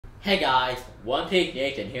Hey guys, One Piece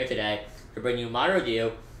Nation here today to bring you my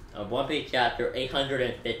review of One Piece Chapter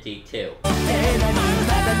 852.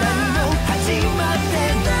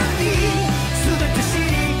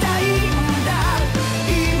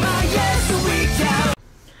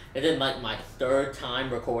 This is like my third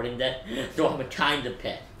time recording this, so I'm kind of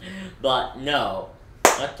pissed. But no,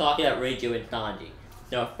 let's talk about Riju and Sanji.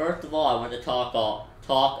 Now, first of all, I want to talk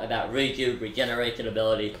about Riju's regeneration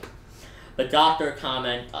ability. The doctor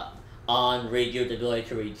comments on Riju's ability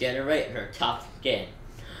to regenerate and her tough skin.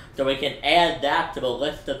 So we can add that to the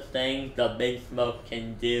list of things the Big Smoke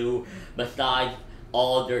can do besides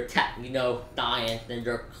all their science and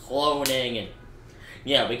their cloning, and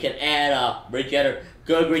yeah, we can add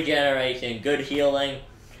good regeneration, good healing,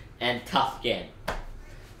 and tough skin.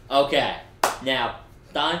 Okay, now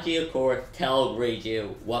Sanji of course tells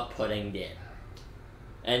Riju what pudding did.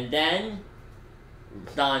 And then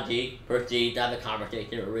Sanji proceeds to have a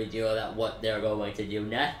conversation with Riju about what they're going to do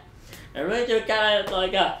next. And Riju kind of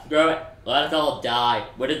like, screw it, let us all die.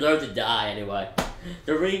 We deserve to die anyway.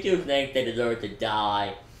 So Riju thinks they deserve to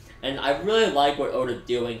die. And I really like what Oda's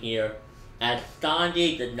doing here, as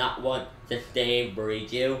Sanji did not want to save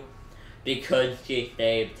Riju because she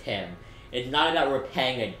saved him. It's not about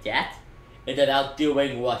repaying a debt, it's about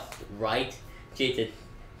doing what's right. She's his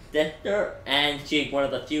sister, and she's one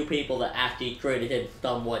of the few people that actually treated him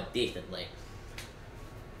somewhat decently.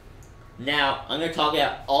 Now, I'm going to talk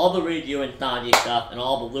about all the Riju and Sanji stuff, and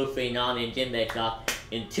all the Luffy, Nami, and Jinbei stuff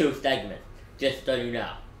in 2 segments, just so you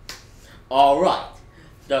know. Alright,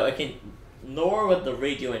 so ignore with the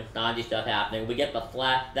Riju and Sanji stuff happening. We get the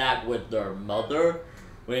flashback with their mother,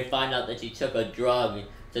 when we find out that she took a drug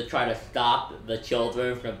to try to stop the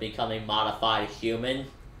children from becoming modified humans.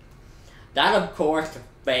 That, of course,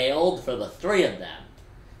 failed for the 3 of them.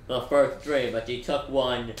 The first 3, but she took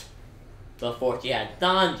one before she had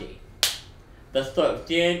Sanji.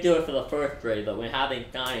 She didn't do it for the first 3, but when having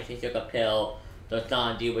Sanji, she took a pill so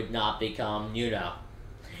Sanji would not become,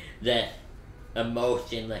 this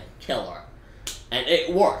emotionless killer. And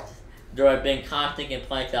it worked. There have been constant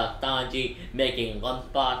complaints about Sanji making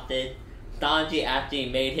lunchboxes. Sanji actually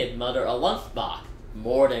made his mother a lunchbox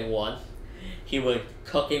more than once. He was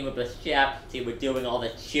cooking with the chef, he was doing all the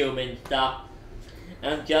human stuff.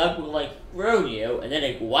 And Jug was like, screw you, and then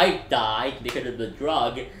his wife died because of the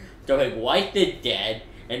drug, so his wife is dead,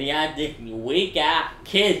 and he had this weak-ass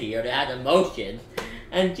kid here that had emotions,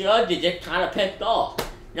 and Judge is just kind of pissed off.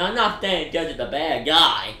 Now, I'm not saying Judge is a bad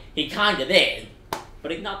guy, he kind of is,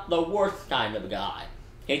 but he's not the worst kind of guy.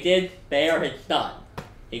 He did spare his son.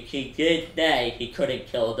 He did say he couldn't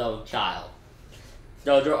kill his own child.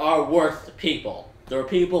 So there are worse people. There are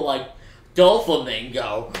people like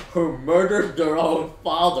Doflamingo who murdered their own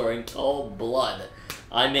father in cold blood.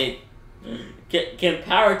 I mean,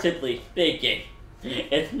 comparatively speaking,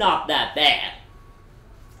 it's not that bad.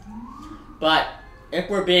 But if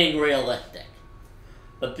we're being realistic,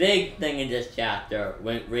 the big thing in this chapter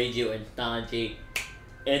with Riju and Sanji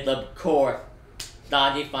is, of course,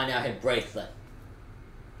 Sanji find out his bracelet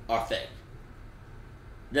are fake.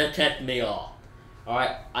 This pissed me off.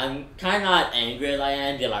 Alright, I'm kind of not angry as I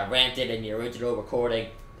am because I ranted in the original recording,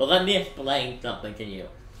 but let me explain something to you.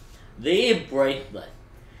 These bracelets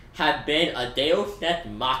have been a Deus Ex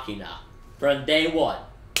Machina from day 1.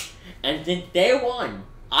 And since day 1,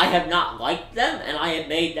 I have not liked them, and I have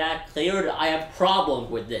made that clear that I have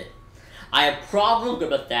problems with this. I have problems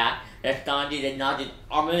with the fact that Sanji did not just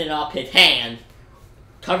armament up his hands,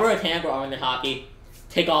 cover his hand for armament hockey,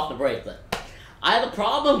 take off the bracelet. I have a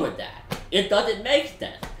problem with that. It doesn't make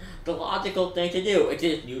sense. The logical thing to do is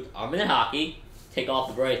just use armament hockey, take off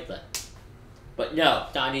the bracelet. But no,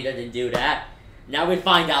 Sanji doesn't do that. Now we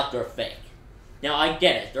find out they're fake. Now I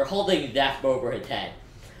get it, they're holding Zap over his head.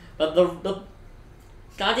 But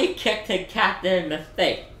Sanji kicked his captain in the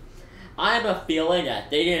face. I have a feeling that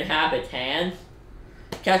they didn't have his hands.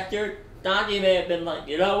 Sanji may have been like,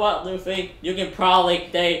 you know what, Luffy, you can probably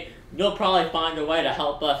stay. You'll probably find a way to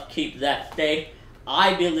help us keep that safe.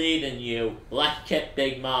 I believe in you. Let's kick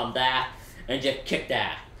Big Mom's ass and just kick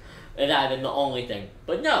that. And that had been the only thing.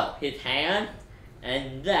 But no, his hand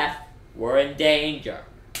and Zeph were in danger.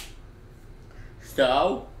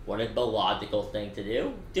 So, what is the logical thing to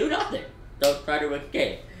do? Do nothing. Don't try to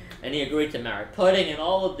escape. And he agreed to marry Pudding and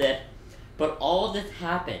all of this. But all of this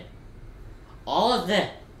happened. All of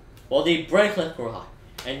this. Well, the bracelets were hot.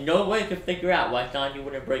 And nobody could figure out why Sanji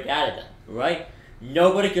wouldn't break out of them, right?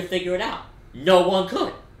 Nobody could figure it out. No one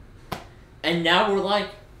could. And now we're like,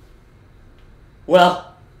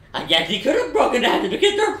 well, I guess he could have broken out of them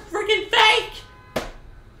because they're freaking fake!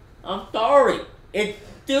 I'm sorry. It's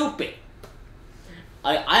stupid.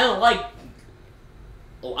 I don't like.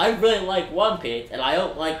 I really like One Piece, and I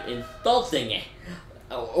don't like insulting it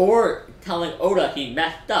or telling Oda he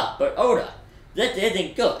messed up. But Oda, this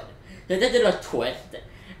isn't good. This is a twist.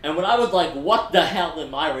 And when I was like, what the hell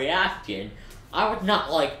in my reaction, I was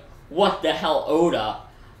not like, what the hell, Oda?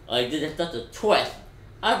 Like, this is such a twist.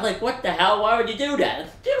 I was like, what the hell? Why would you do that?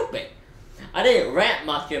 It's stupid. I didn't rant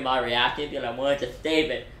much in my reaction because I wanted to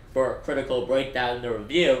save it for a critical breakdown in the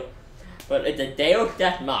review. But it's a Deus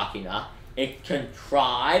Ex Machina. It's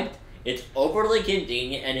contrived, it's overly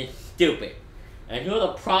convenient, and it's stupid. And here's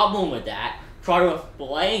the problem with that. Try to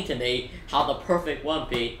explain to me how the perfect One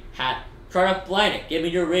Piece had. Try to explain it. Give me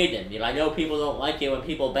your reason. Because I know people don't like it when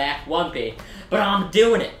people bash One Piece, but I'm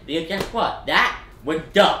doing it. Because guess what? That was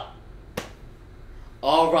dumb.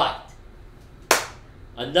 Alright.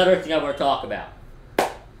 Another thing I want to talk about.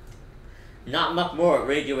 Not much more at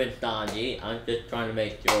Reiju and Sanji. I'm just trying to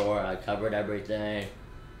make sure I covered everything.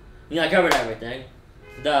 I covered everything.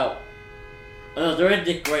 So, there is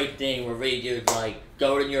this great thing where Reiju's like,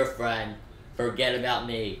 go to your friend, forget about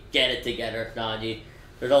me, get it together, Sanji.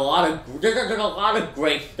 There's a lot of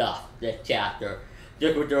great stuff this chapter,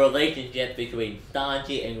 just with the relationship between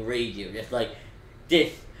Sanji and Reiju. Just like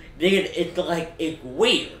this, it's like it's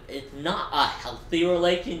weird. It's not a healthy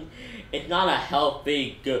relation. It's not a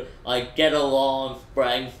healthy, good, like get along,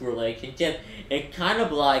 friends relationship. It's kind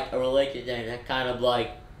of like a relationship that's kind of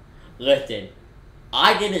like. Listen,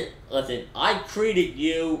 I treated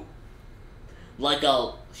you like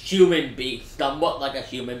a human being, somewhat like a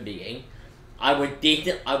human being. I was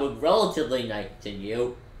decent, I was relatively nice to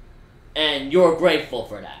you, and you're grateful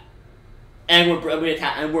for that. And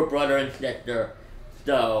we're brother and sister,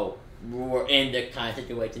 so we're in this kind of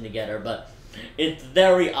situation together, but it's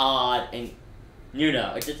very odd, and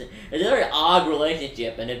it's a very odd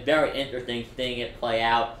relationship, and it's very interesting seeing it play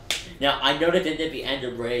out. Now, I noticed at the end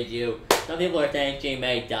of Reiju, some people are saying she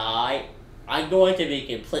may die. I'm going to be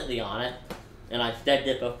completely honest, and I've said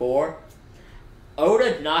this before.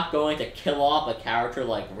 Oda's not going to kill off a character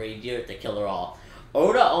like Reiju to kill her off.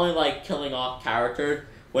 Oda only likes killing off characters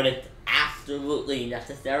when it's absolutely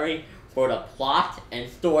necessary for the plot and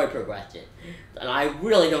story progression. And I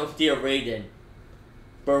really don't see a reason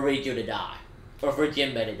for Reiju to die, or for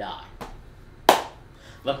Jinbei to die.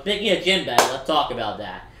 But speaking of Jinbei, let's talk about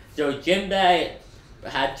that. So Jinbei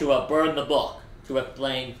had to burn the book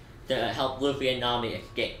to help Luffy and Nami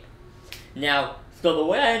escape. Now, so the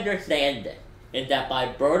way I understand it is that by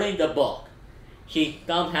burning the book, he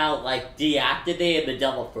somehow like deactivated the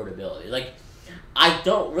Devil Fruit ability. Like, I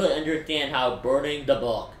don't really understand how burning the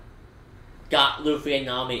book got Luffy and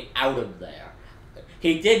Nami out of there.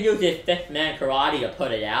 He did use his fifth man karate to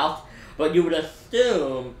put it out, but you would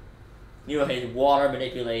assume, his water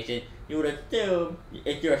manipulation, you would assume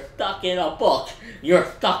if you're stuck in a book, you're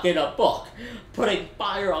stuck in a book. Putting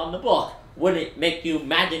fire on the book wouldn't make you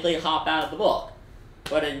magically hop out of the book.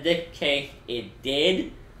 But in this case, it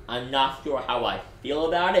did. I'm not sure how I feel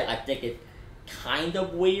about it. I think it's kind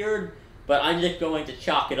of weird, but I'm just going to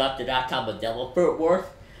chalk it up to that's how the Devil Fruit works.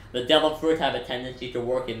 The Devil Fruit have a tendency to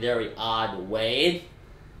work in very odd ways.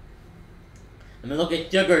 I mean, look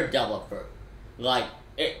at Sugar Devil Fruit. Like,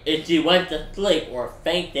 if she went to sleep or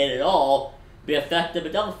fainted at all, the effect of the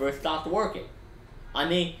Devil Fruit stopped working. I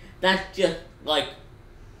mean, that's just like,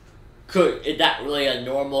 is that really a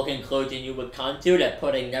normal conclusion you would come to, that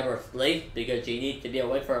Pudding never sleeps because she needs to be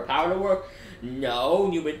awake for her power to work?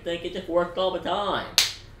 No, you would think it just works all the time.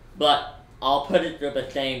 But I'll put it through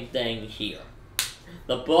the same thing here.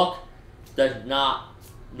 The book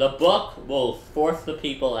will force the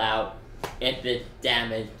people out if it's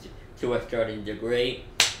damaged to a certain degree.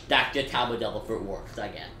 That's just how the Devil Fruit works, I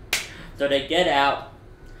guess. So they get out.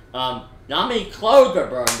 Not many clothes are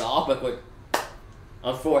burned off, because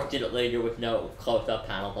unfortunately there was no close-up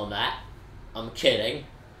panels on that. I'm kidding.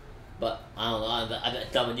 But, I don't know, I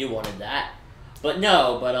bet some of you wanted that. But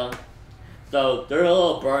no, so they're a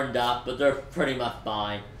little burned up, but they're pretty much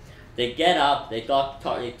fine. They get up, they talk to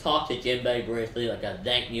Jinbei briefly, like a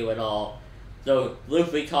thank you and all. So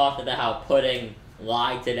Luffy talks about how Pudding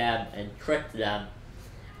lied to them and tricked them.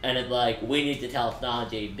 And it's like, we need to tell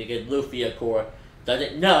Sanji, because Luffy, of course,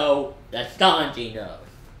 doesn't know that Sanji knows.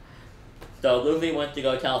 So Luffy wants to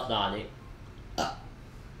go tell Sanji.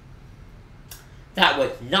 That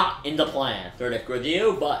was not in the plan for this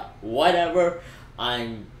review, but whatever.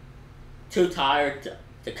 I'm too tired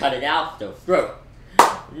to cut it out, so screw it.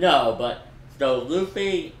 No, but so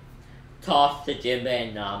Luffy talks to Jinbei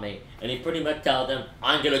and Nami, and he pretty much tells them,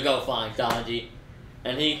 I'm gonna go find Sanji.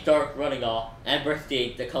 And he starts running off and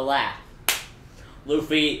proceeds to collapse.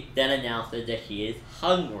 Luffy then announces that he is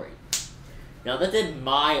hungry. Now this is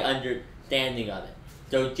my understanding of it.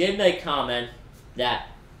 So Jinbei comments that,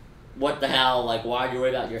 what the hell, like, why are you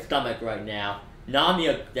worried about your stomach right now?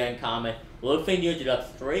 Nami then comments, Luffy uses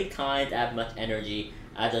up 3 times as much energy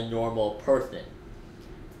as a normal person.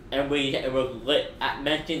 And it was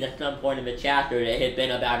mentioned at some point in the chapter that it had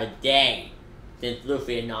been about a day since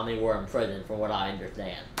Luffy and Nami were in prison, from what I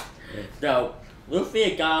understand. So, Luffy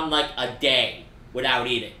had gone like a day without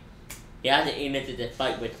eating. He hasn't eaten since his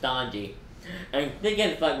fight with Sanji. And thinking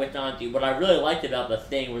of the fight with Sanji, what I really liked about the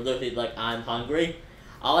thing where Luffy's like, I'm hungry,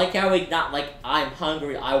 I like how he's not like, I'm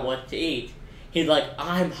hungry, I want to eat. He's like,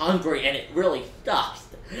 I'm hungry, and it really sucks.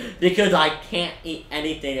 Because I can't eat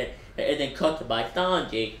anything that isn't cooked by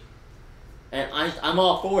Sanji. And I'm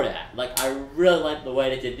all for that. Like, I really like the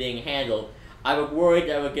way this is being handled. I was worried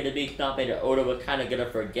that it was going to be something that Oda was kind of going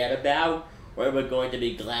to forget about, or it was going to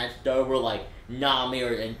be glanced over, like Nami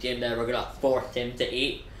and Jinbei were going to force him to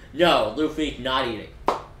eat. No, Luffy's not eating.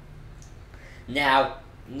 Now,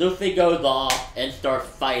 Luffy goes off and starts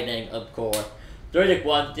fighting, of course. There's like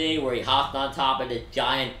one scene where he hops on top of this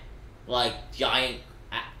giant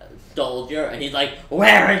soldier, and he's like,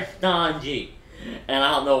 where is Sanji? And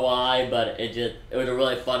I don't know why, but it was a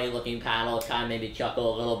really funny looking panel. It kind of made me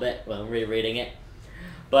chuckle a little bit when rereading it.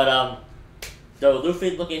 But, so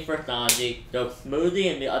Luffy's looking for Sanji, so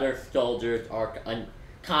Smoothie and the other soldiers are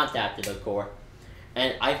contacted, of course.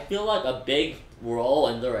 And I feel like a big role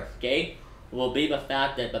in their escape will be the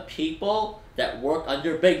fact that the people that work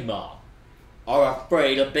under Big Mom are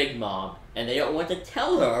afraid of Big Mom, and they don't want to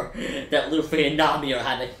tell her that Luffy and Nami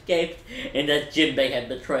have escaped and that Jinbei had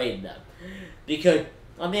betrayed them. Because,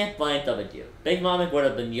 let me explain something to you. Big Mom would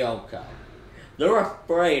have been Yonko. They're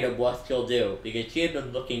afraid of what she'll do, because she had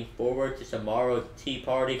been looking forward to tomorrow's tea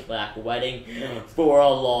party / wedding for a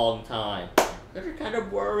long time. They're kind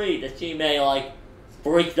of worried that she may, like,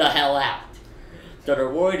 freak the hell out. So they're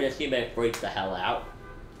worried that she may freak the hell out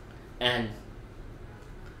and,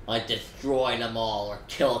 like, destroy them all, or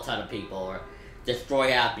kill a ton of people, or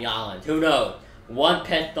destroy Happy Island. Who knows? One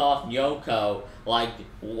pissed off Yonko, like,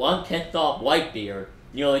 one pissed off Whitebeard,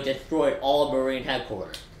 nearly destroyed all of Marine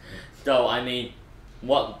headquarters. So, I mean,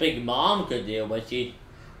 what Big Mom could do was she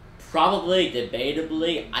probably,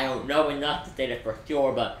 debatably, I don't know enough to say that for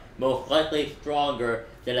sure, but most likely stronger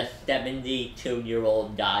than a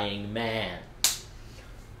 72-year-old dying man.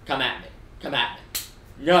 Come at me. Come at me.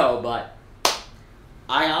 No, but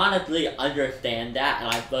I honestly understand that, and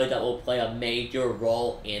I feel like that will play a major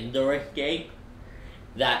role in their escape.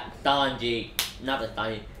 That that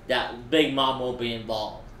Big Mom won't be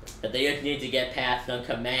involved. That they just need to get past some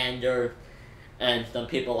commanders and some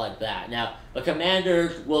people like that. Now, the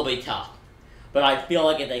commanders will be tough, but I feel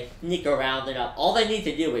like if they sneak around enough, all they need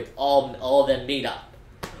to do is all of them meet up.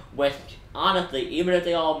 Which, honestly, even if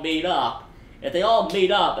they all meet up and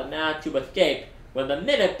manage to escape, when the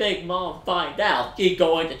minute Big Mom finds out, she's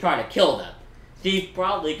going to try to kill them. She's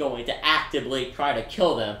probably going to actively try to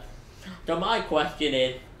kill them. So my question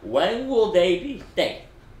is, when will they be safe?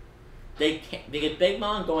 They can't, because Big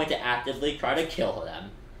Mom's going to actively try to kill them.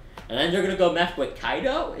 And then they're going to go mess with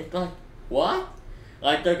Kaido? It's like, what?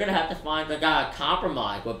 Like, they're going to have to find some kind of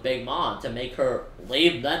compromise with Big Mom to make her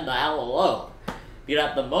leave them the hell alone. Because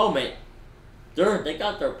at the moment, they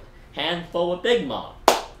got their hands full with Big Mom.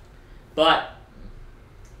 But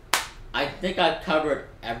I think I've covered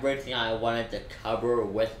everything I wanted to cover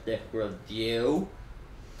with this review.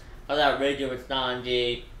 Of that radio with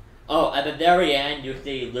Sanji. Oh, at the very end, you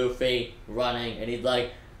see Luffy running, and he's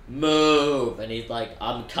like, move! And he's like,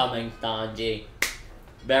 I'm coming, Sanji.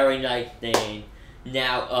 Very nice scene.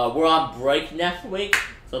 Now, we're on break next week,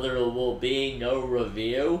 so there will be no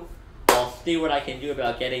review. I'll see what I can do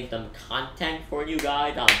about getting some content for you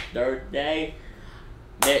guys on Thursday.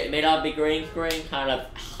 It may not be green screen, kind of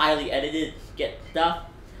highly edited skit stuff,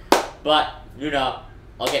 but, you know,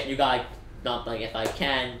 I'll get you guys something if I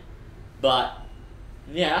can. But,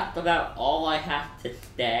 yeah, that's about all I have to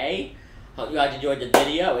say. Hope you guys enjoyed the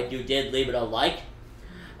video. If you did, leave it a like.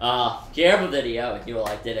 Share the video if you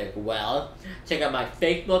liked it as well. Check out my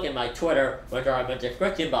Facebook and my Twitter, which are in the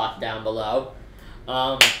description box down below.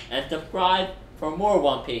 And subscribe for more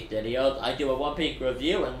One Piece videos. I do a One Piece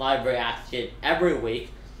review and live reaction every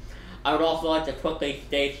week. I would also like to quickly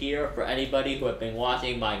state here for anybody who has been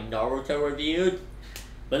watching my Naruto reviews.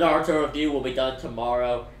 The Naruto review will be done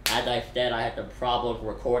tomorrow. As I said, I had some problems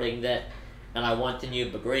recording this, and I want to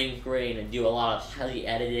use the green screen and do a lot of highly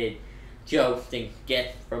edited jokes and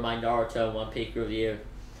skits for my Naruto One Piece review.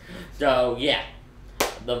 So, yeah.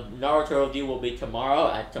 The Naruto review will be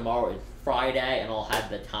tomorrow, as tomorrow is Friday, and I'll have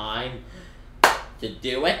the time to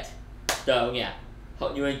do it. So, yeah.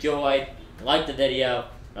 Hope you enjoyed. like the video,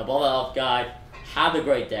 above all else, guys, have a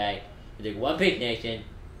great day. The One Piece Nation,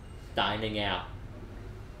 signing out.